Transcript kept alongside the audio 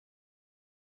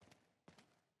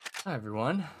Hi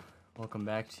everyone, welcome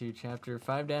back to chapter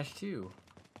 5-2.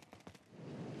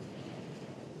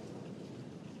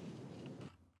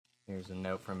 Here's a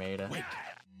note from Ada. Wait.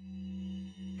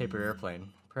 Paper airplane.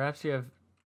 Perhaps you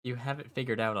have it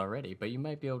figured out already, but you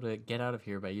might be able to get out of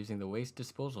here by using the waste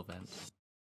disposal vent.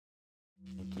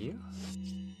 Thank you.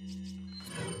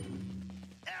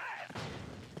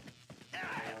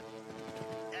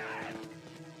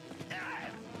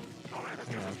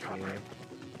 Okay.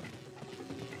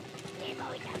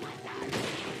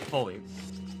 Holy.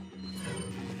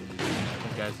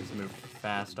 These guys just move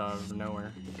fast out of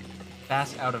nowhere.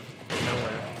 Fast out of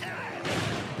nowhere.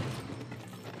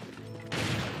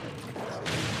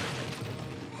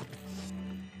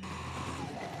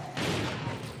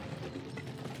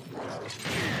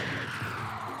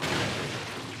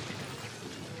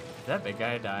 Did that big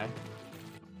guy die?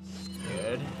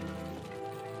 Good.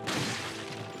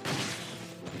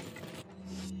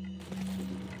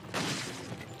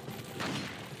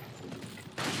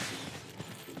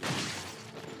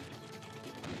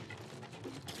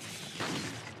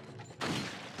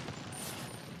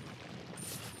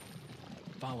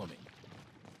 Follow me.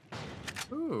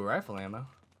 Ooh, rifle ammo.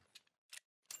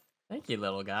 Thank you,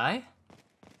 little guy.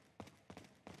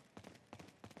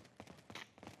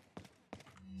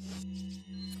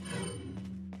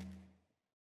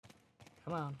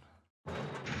 Come on.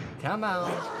 Come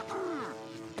on.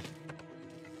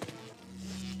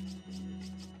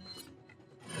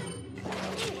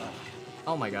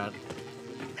 Oh my god.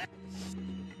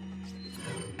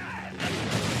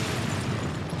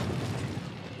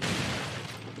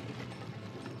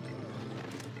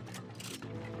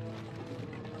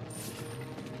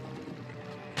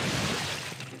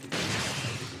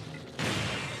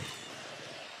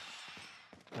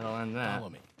 That'll end that. Follow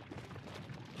me.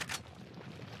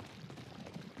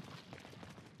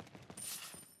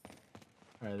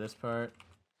 Alright, this part.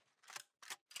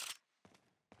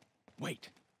 Wait.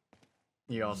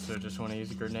 You also just want to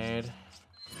use a grenade.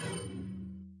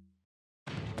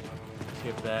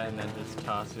 Skip that and then just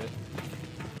toss it.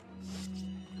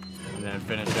 And then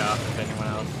finish off if anyone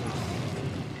else is...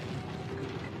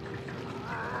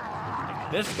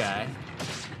 Like this guy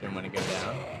didn't want to go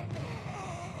down.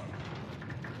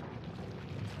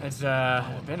 It's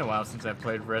been a while since I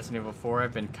played Resident Evil 4.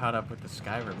 I've been caught up with the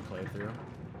Skyrim playthrough.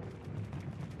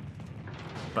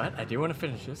 But I do want to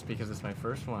finish this because it's my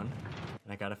first one,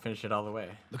 and I gotta finish it all the way.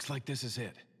 Looks like this is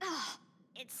it. Ugh,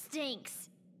 it stinks.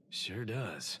 Sure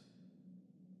does.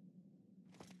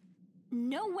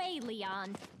 No way,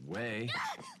 Leon. Way.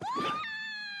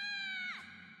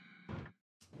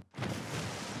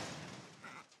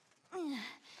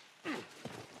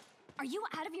 Are you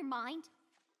out of your mind?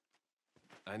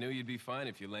 I knew you'd be fine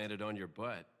if you landed on your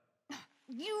butt.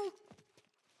 You...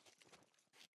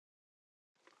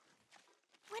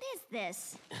 What is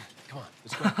this? Come on,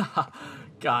 let's go.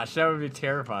 Gosh, that would be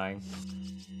terrifying.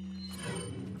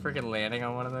 Freaking landing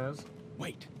on one of those.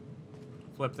 Wait.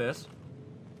 Flip this.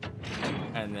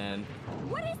 And then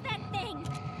What is that thing?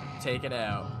 take it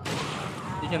out.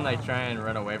 You can like try and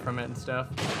run away from it and stuff.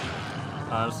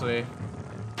 Honestly,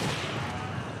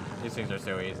 these things are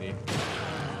so easy.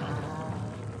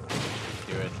 Just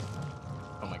do it.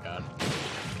 Oh my god.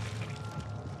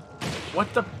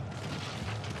 What the?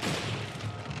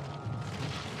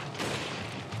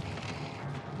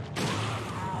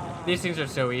 These things are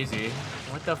so easy.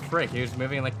 What the frick? He was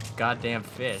moving like a goddamn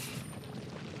fish.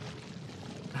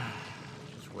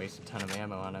 Just waste a ton of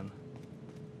ammo on him.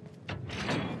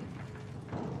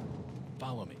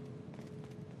 Follow me.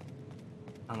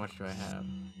 How much do I have?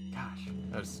 Gosh,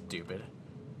 that was stupid.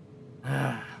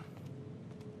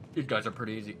 These guys are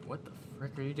pretty easy. What the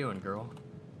frick are you doing, girl?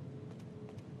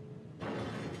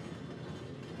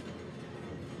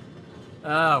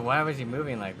 Oh, why was he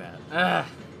moving like that?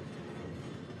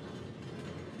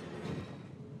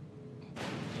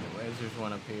 Anyways, there's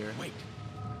one up here. Wait.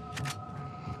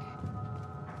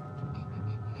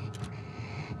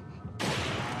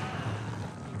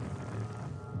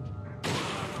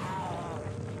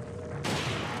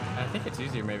 I think it's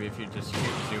easier maybe if you just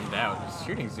shoot zoomed out. Just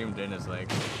shooting zoomed in is like...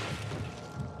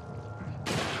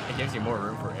 It gives you more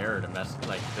room for error to mess...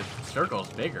 Like, the circle's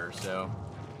bigger, so...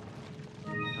 I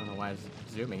don't know why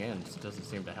zooming in just doesn't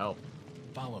seem to help.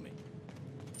 Follow me.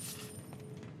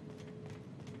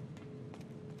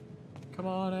 Come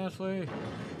on, Ashley.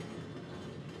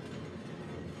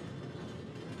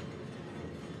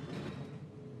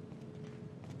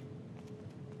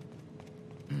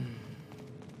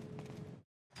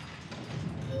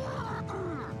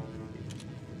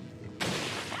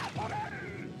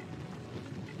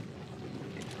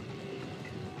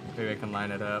 Maybe I can line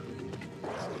it up.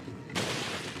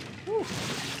 Woo.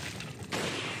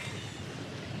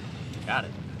 Got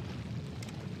it.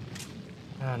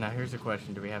 Now here's the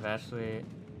question. Do we have Ashley?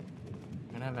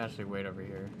 I'm gonna have Ashley wait over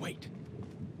here. Wait.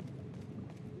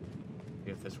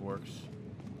 See if this works.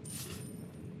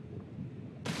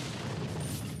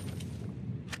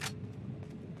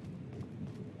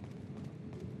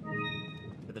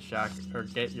 Get the shock, or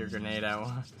get your grenade out.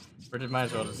 Or might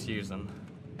as well just use them.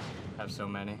 Have so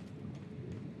many.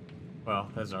 Well,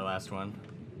 this is our last one.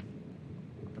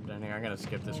 Come down here. I'm gonna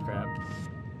skip this crap.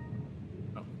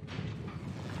 Oh.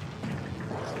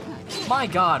 My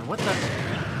God! What the?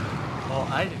 Well,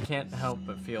 I can't help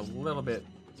but feel a little bit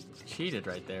cheated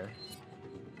right there.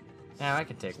 Now I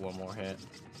can take one more hit.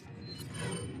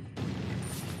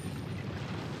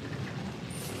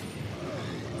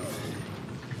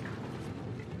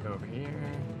 Go over here.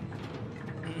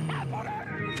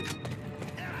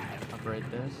 Operate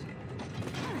this.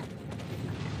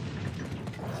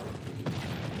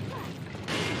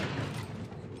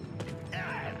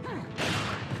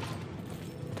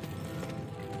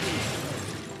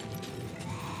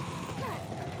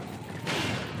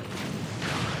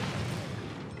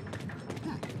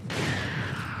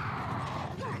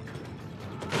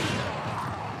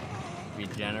 Be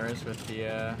generous with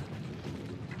the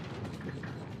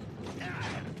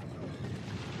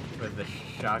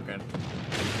shotgun. Of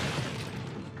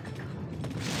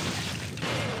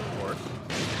course.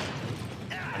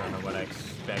 I don't know what I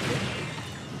expected.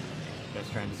 Guys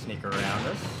trying to sneak around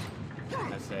us.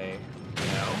 I say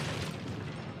no.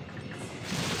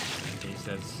 He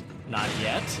says not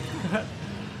yet. Alright,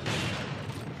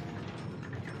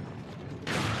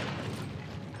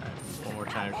 one more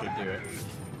time should do it.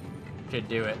 Should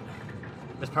do it.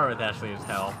 This part with Ashley is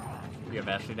hell. You have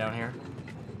Ashley down here.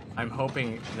 I'm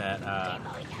hoping that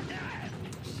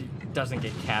she doesn't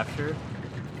get captured.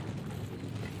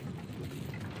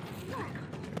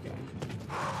 Okay.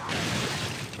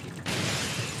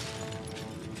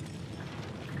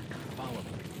 Follow me.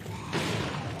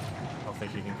 Hopefully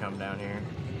she can come down here.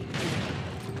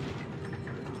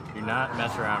 Do not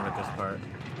mess around with this part.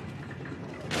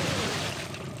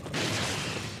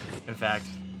 In fact,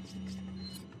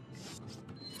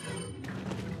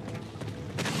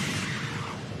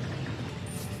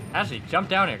 Ashley, jump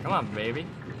down here. Come on, baby.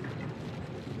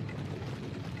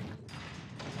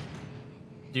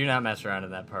 Do not mess around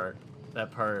in that part.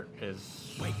 That part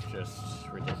is just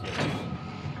ridiculous.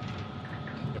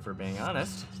 If we're being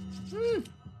honest. I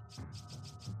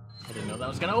didn't know that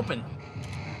was gonna open.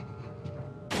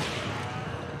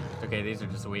 Okay, these are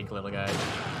just weak little guys.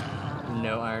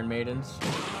 No Iron Maidens.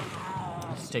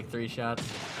 Just take 3 shots.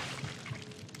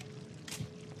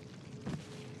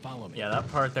 Follow me. Yeah, that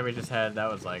part that we just had,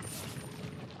 that was like...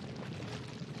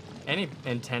 Any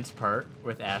intense part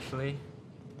with Ashley,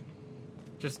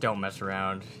 just don't mess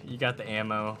around. You got the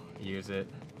ammo, use it.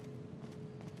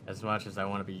 As much as I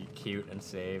want to be cute and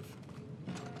save.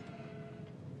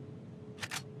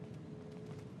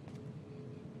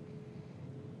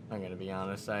 I'm gonna be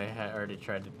honest, I had already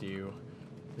tried to do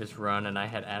this run and I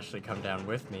had Ashley come down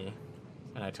with me.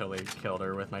 And I totally killed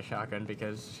her with my shotgun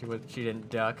because she didn't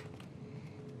duck.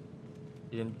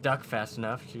 She didn't duck fast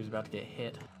enough. She was about to get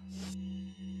hit.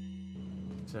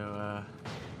 So,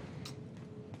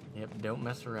 yep, don't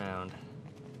mess around.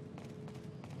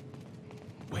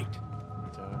 Wait.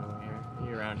 So, over here. Are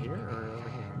you around here or over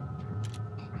here?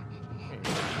 There you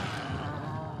go.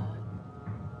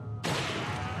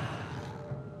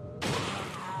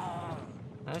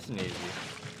 Nice and easy.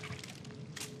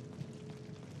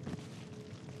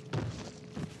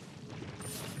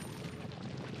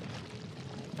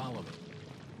 Follow me.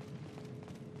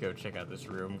 Go check out this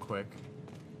room quick.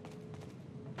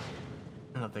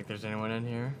 I don't think there's anyone in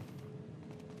here.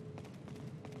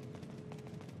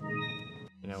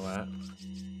 You know what?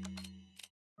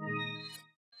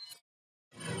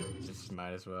 Just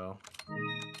might as well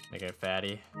make it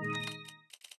fatty.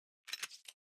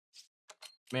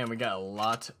 Man, we got a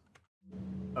lot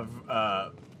of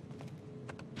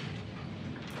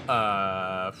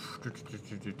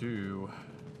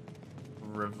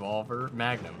revolver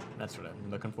Magnum. That's what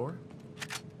I'm looking for.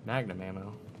 Magnum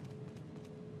ammo.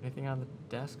 Anything on the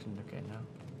desk? Okay, no.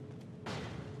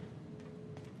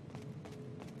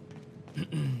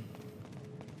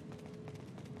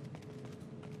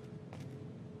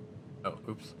 Oh,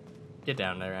 oops. Get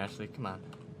down there, Ashley. Come on.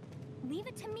 Leave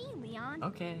it to me, Leon.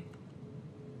 Okay.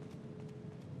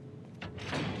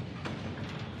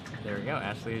 There we go.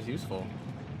 Ashley is useful.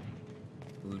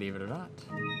 Believe it or not.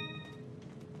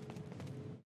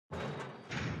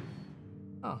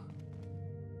 Oh.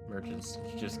 Merchant's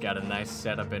just got a nice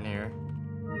setup in here.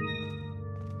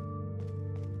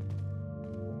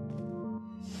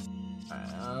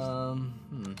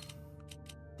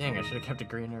 Dang, I should have kept a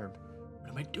green herb. What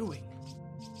am I doing?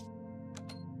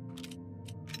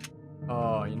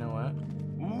 Oh, you know what?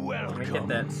 Can we get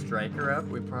that striker up?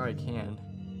 We probably can.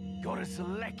 Got a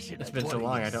selection. It's been so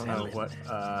long, I don't know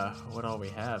what all we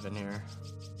have in here.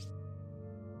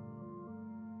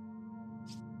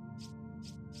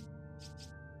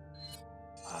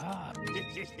 Ah,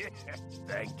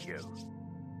 thank you.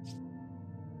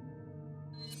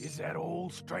 Is that all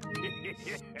straight?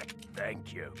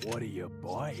 Thank you. What are you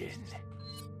buying?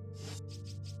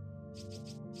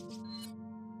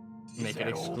 Make it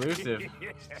exclusive.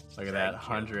 Look at that,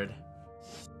 100.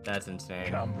 That's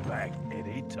insane. Come back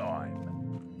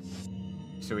anytime.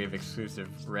 So we have exclusive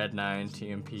Red 9,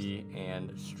 TMP,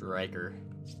 and Striker.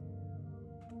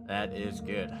 That is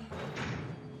good.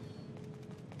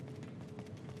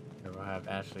 Here, we'll have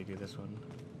Ashley do this one.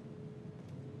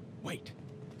 Wait.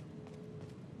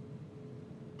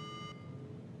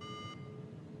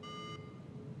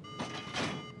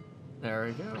 There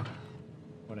we go.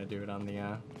 Want to do it on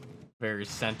the very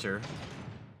center.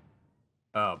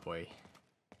 Oh boy.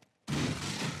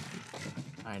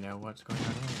 I know what's going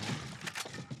on here.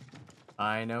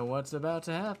 I know what's about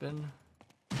to happen.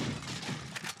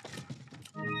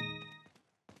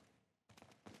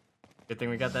 Good thing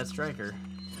we got that striker.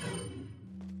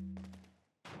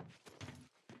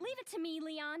 Leave it to me,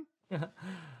 Leon.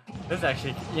 This is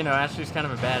actually, you know, Ashley's kind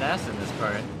of a badass in this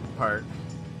part.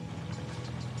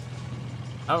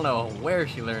 I don't know where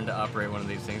she learned to operate one of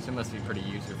these things. It must be pretty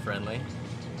user-friendly.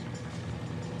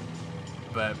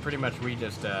 But pretty much we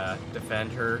just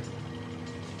defend her.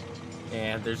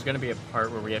 And there's going to be a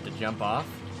part where we have to jump off.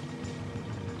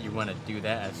 You want to do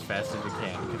that as fast as you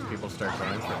can, because people start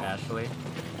going for Ashley.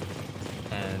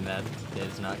 And that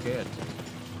is not good.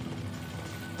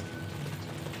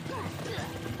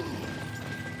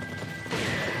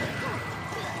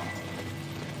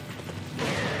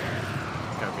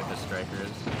 Look how good the striker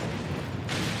is.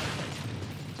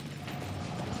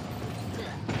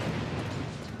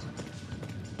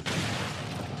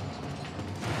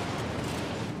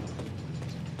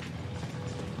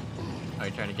 Are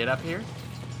you trying to get up here?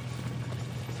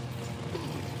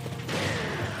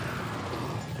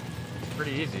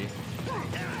 Pretty easy.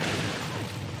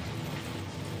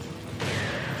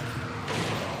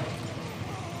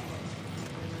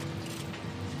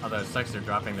 Although it sucks they're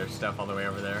dropping their stuff all the way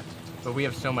over there. But we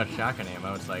have so much shotgun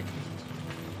ammo, it's like...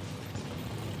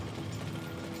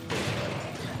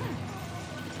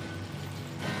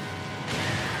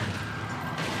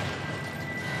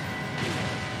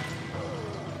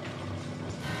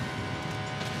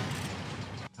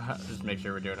 Just make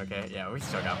sure we're doing okay. Yeah, we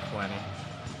still got plenty.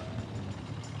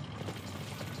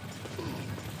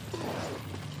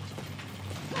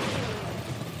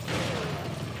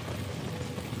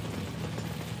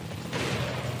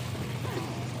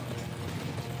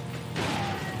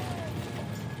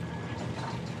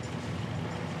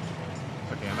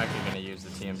 Okay, I'm actually going to use the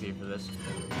TMP for this.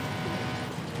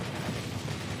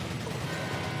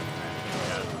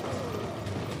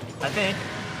 I think.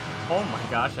 Oh my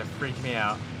gosh, that freaked me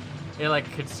out. It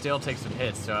like could still take some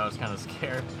hits, so I was kind of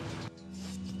scared.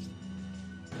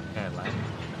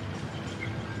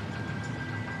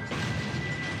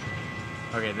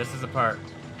 Okay, this is the part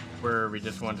where we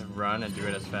just want to run and do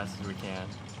it as fast as we can.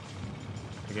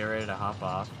 So get ready to hop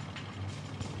off.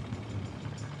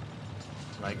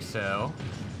 Like so.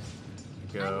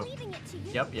 Go. I'm leaving it to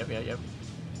you. Yep.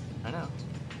 I know.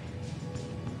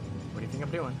 What do you think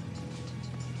I'm doing?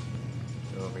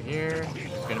 Go over here.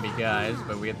 It's gonna be guys,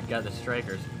 but we got the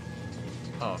strikers.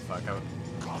 Oh fuck!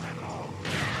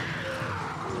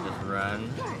 We'll just run,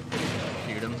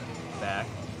 shoot him, back.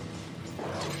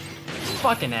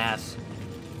 Fucking ass.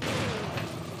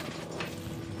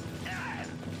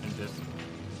 And just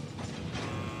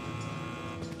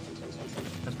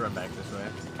let's run back this way.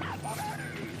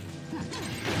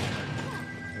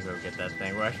 We'll go get that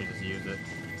thing. We'll actually just use it.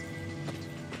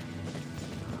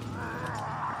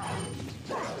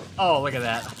 Oh, look at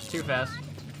that. Too fast.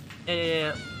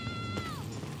 Yeah,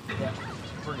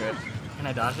 we're good. Can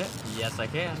I dodge it? Yes, I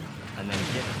can. And then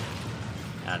get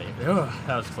out of here. Ugh,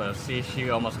 that was close. See, she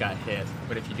almost got hit.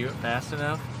 But if you do it fast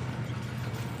enough,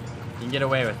 you can get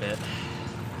away with it.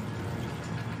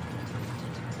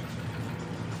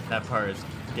 That part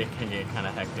can get kind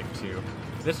of hectic too.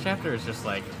 This chapter is just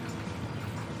like,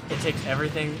 it takes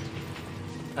everything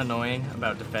annoying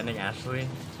about defending Ashley,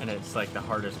 and it's like the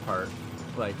hardest part.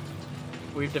 Like,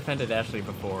 we've defended Ashley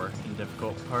before in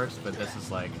difficult parts, but this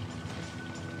is like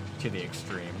to the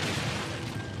extreme.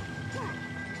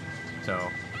 So,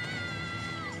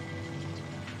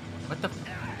 what the?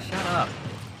 Shut up!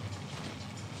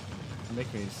 It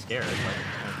makes me scared. Like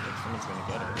someone's gonna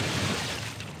get her.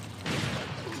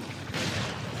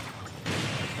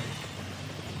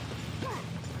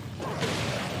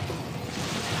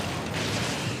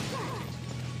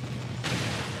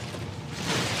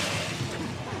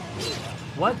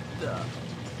 What the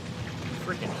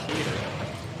freaking cheater?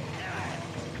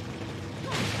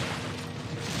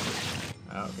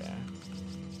 Okay.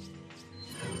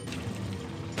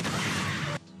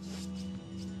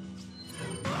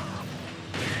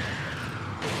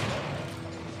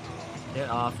 Get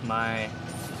off my...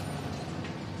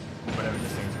 whatever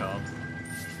this thing's called.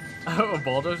 Oh, a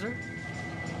bulldozer?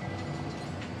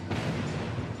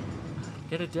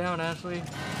 Get it down, Ashley.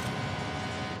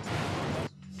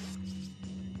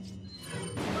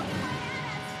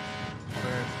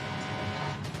 Where?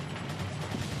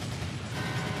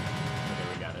 Okay,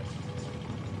 we got it.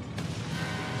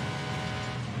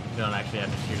 You don't actually have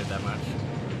to shoot it that much.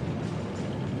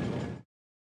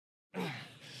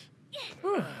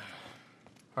 Whew.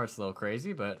 Part's a little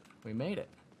crazy, but we made it.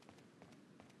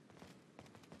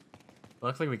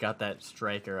 Luckily we got that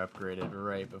striker upgraded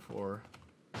right before.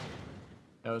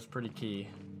 That was pretty key.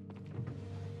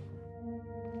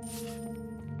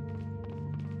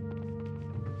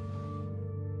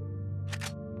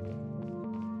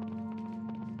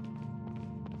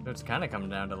 So it's kind of coming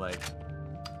down to like,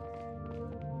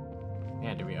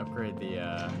 man, do we upgrade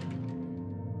the,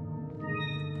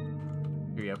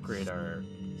 do we upgrade our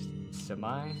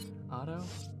semi-auto?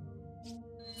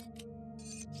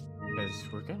 Because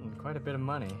we're getting quite a bit of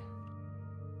money.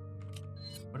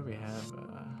 What do we have?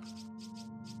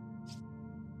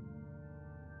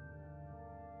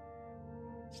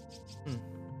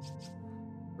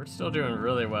 We're still doing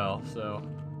really well, so...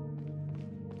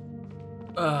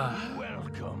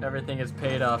 Welcome. Everything is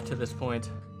paid off to this point.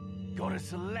 Got a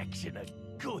selection of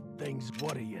good things.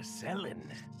 What are you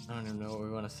selling? I don't even know what we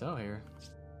want to sell here.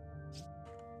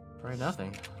 Probably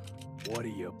nothing. What are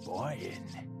you buying?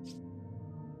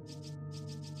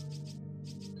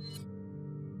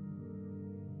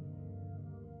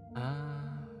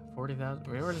 $40,000.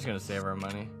 We're just gonna save our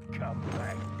money. Come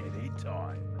back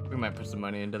anytime. We might put some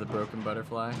money into the broken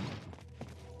butterfly.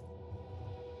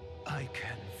 I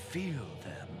can feel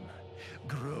them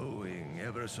growing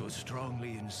ever so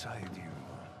strongly inside you.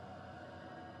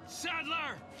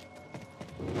 Sadler!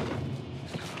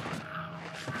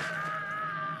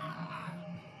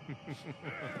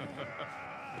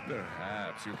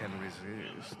 Perhaps you can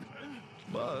resist,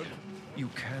 but you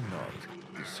cannot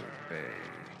disobey.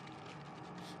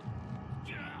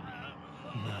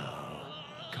 Now,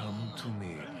 come to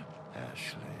me,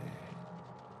 Ashley.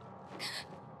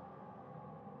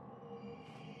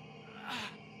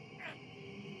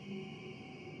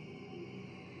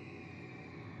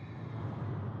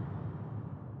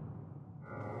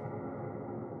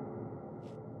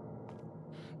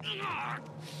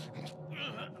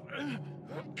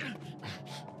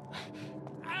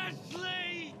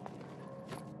 Ashley!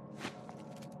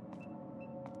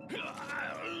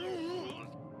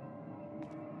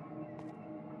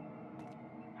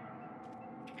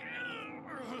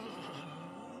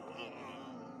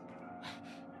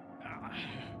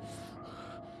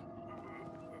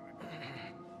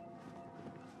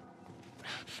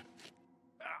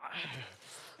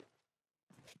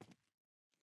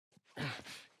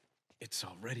 It's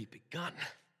already begun.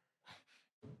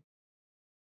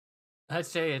 I'd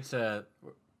say it's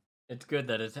good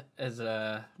that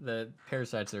the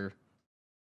parasites are,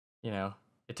 you know,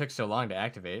 it took so long to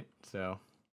activate, so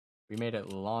we made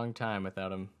it a long time without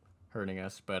them hurting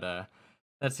us. But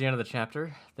that's the end of the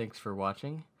chapter. Thanks for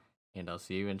watching, and I'll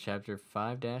see you in chapter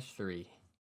 5-3.